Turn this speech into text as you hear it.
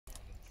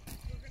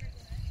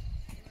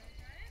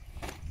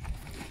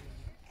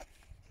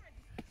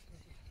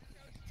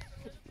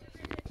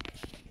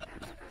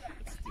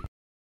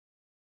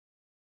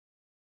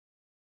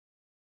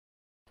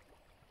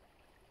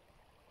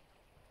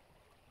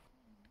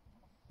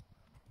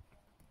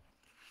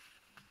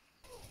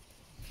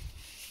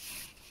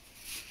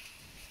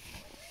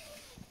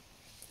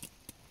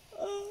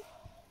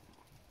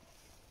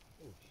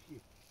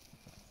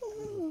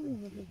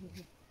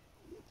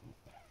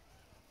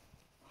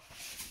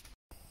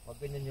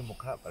Pag ganyan yung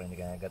mukha, parang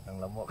nagagagat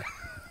ng lamok.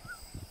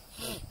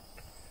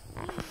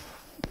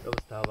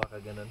 Tapos tawa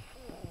ka ganun.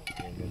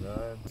 Yan,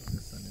 ganun.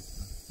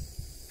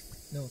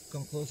 No,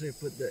 come closer,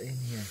 put the in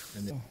here.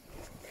 And then...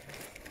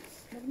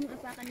 Huwag mo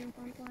apakan yung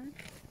pangko, ha?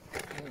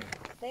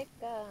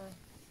 Teka.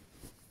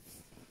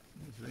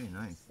 It's very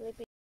nice.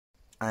 Sleepy.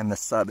 I'm a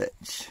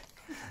savage.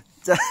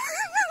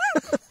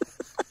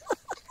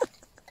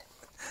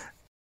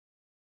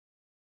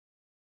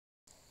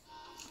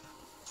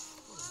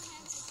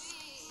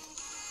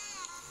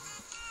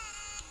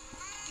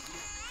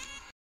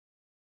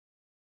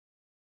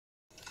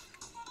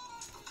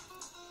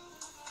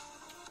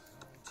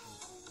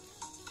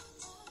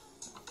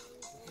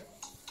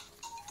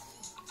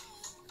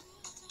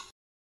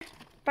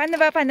 Paano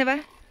ba? Paano ba?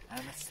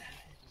 I'm a savage.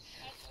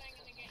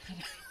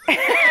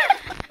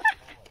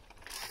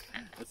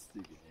 That's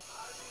stupid.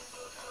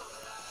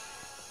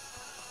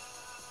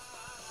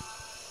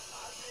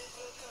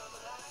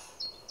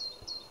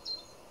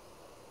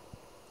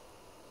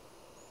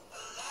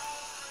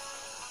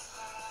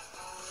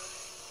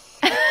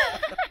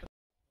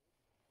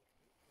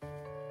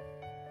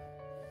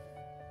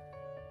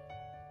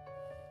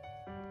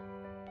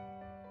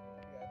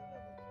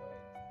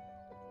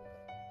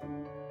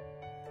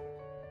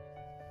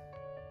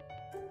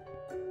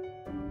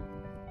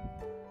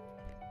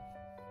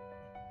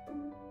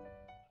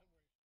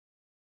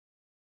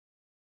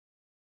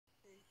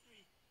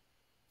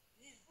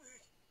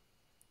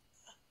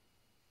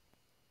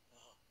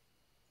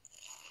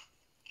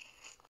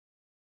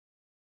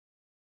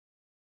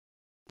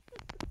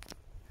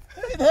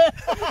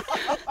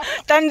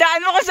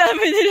 Tandaan mo kung saan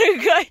mo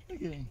nilagay.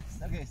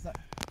 Okay, stop.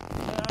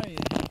 Where are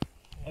you?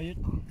 Are you...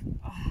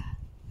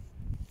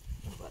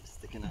 My butt's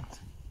sticking out.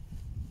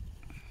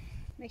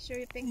 Make sure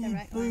you pick the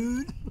right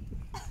Food. one.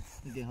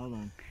 Okay, hold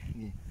on.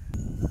 Okay.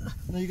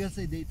 No, you gotta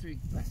say day 3.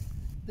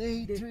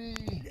 Day 3.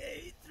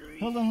 Day 3.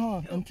 Hold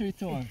on. And 3,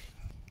 2, 1. Oh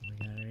my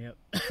god, hurry up.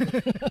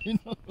 I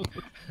know.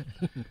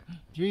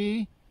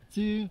 3,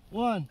 2,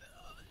 1.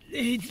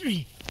 Day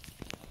 3.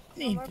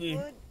 Need food.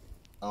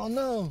 Oh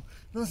no!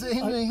 Don't say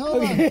anything.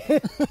 Hold on.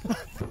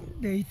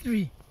 Day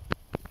 3.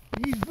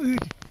 Need food.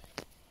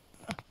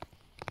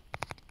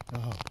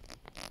 Oh.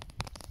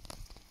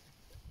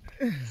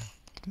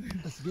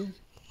 That's good.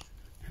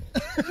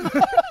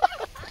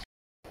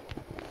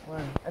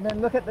 One. And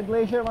then look at the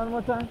glacier one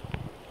more time.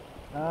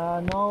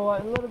 No,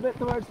 a little bit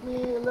towards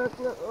me. Look.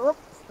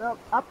 Oops. Stop.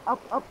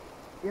 Up.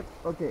 Yep.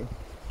 Okay.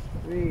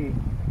 3,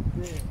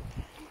 2.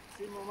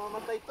 Si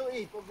mamamatay to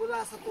eh. Pag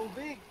wala sa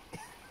tubig.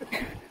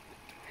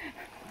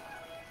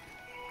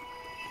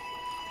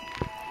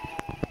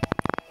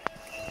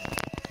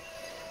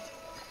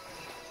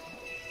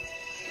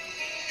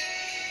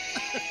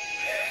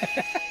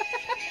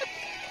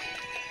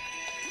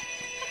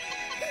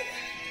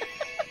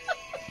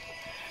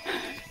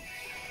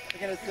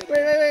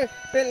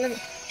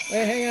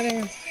 Wait, hang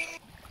on.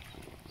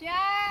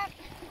 Jack!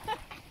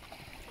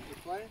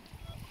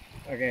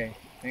 Okay,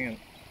 hang on.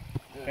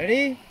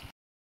 Ready?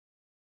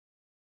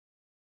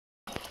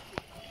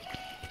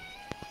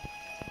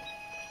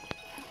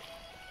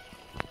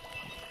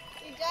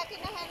 Si Jack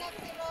hinahanap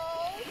si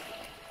Rose.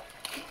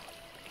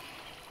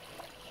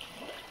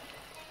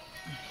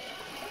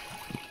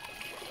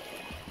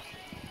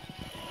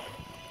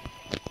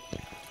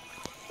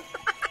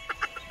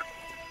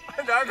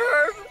 That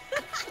hurt.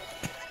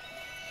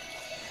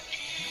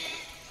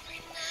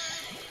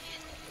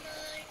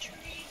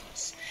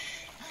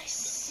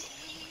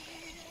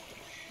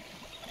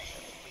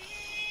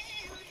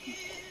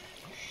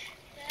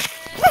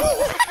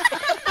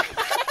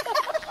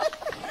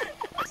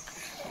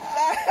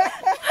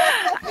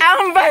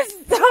 Ang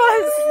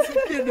bastos!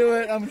 You do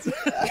it. I'm sorry.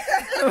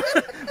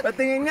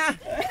 Patingin nga.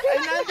 Ay,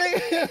 natin.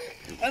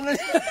 Ano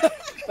siya?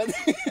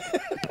 Patingin.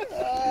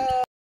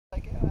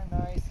 Like,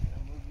 nice.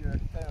 Move your,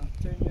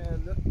 turn your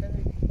look.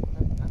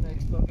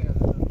 Explore kayo.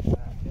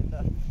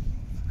 Ganda.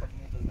 Pag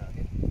middle na.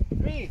 Okay.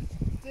 3,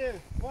 2,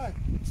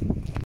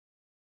 1.